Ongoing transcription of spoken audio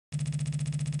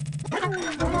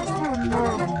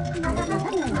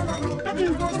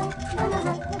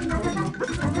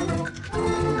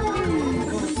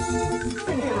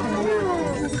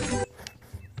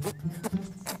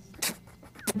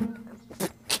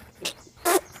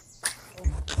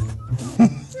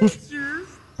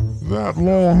That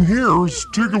long hair is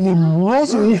tickling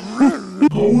Russell.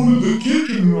 Go into the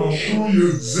kitchen and I'll show you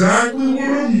exactly what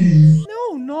I mean.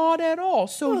 No, not at all.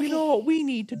 So you know what we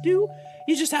need to do?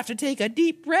 You just have to take a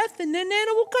deep breath and then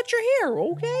Nana will cut your hair,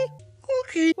 okay?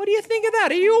 Okay. What do you think of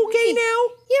that? Are you okay now?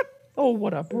 Yep. Oh,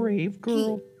 what a brave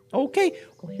girl. Okay.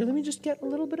 Well, here, let me just get a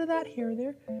little bit of that hair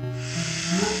there.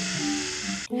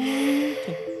 Okay.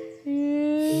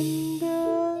 And,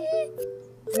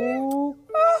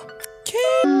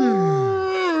 okay.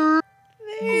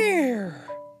 There.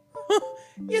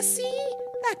 You see?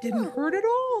 That didn't hurt at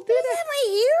all, did it? My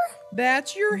hair?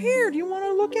 That's your hair. Do you want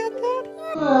to look at that?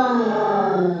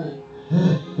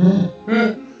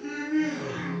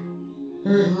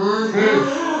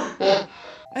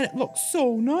 And it looks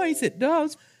so nice, it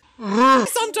does.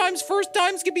 Sometimes first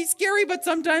times can be scary, but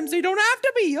sometimes they don't have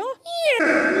to be, huh?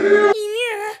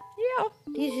 Yeah.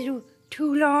 This is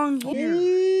too long hair.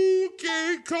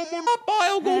 Okay, come on Up,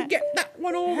 I'll go get that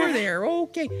one over there.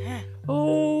 Okay.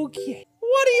 Okay.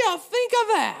 What do you think of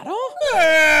that,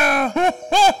 huh?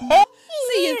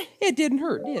 See, it didn't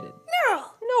hurt, did it? No.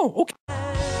 No, okay.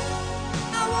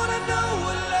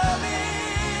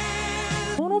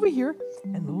 Come on over here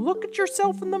and look at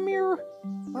yourself in the mirror.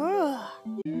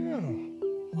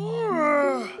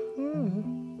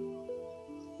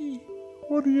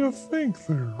 What do you think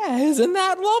there? Yeah, isn't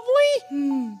that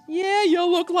lovely? Yeah, you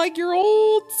look like your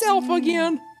old self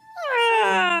again.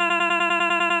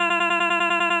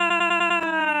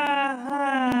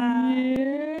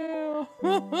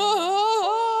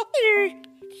 They're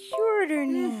shorter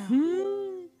now.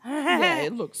 Yeah,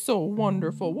 it looks so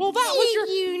wonderful. Well, that was your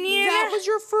that was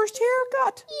your first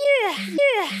haircut. Yeah.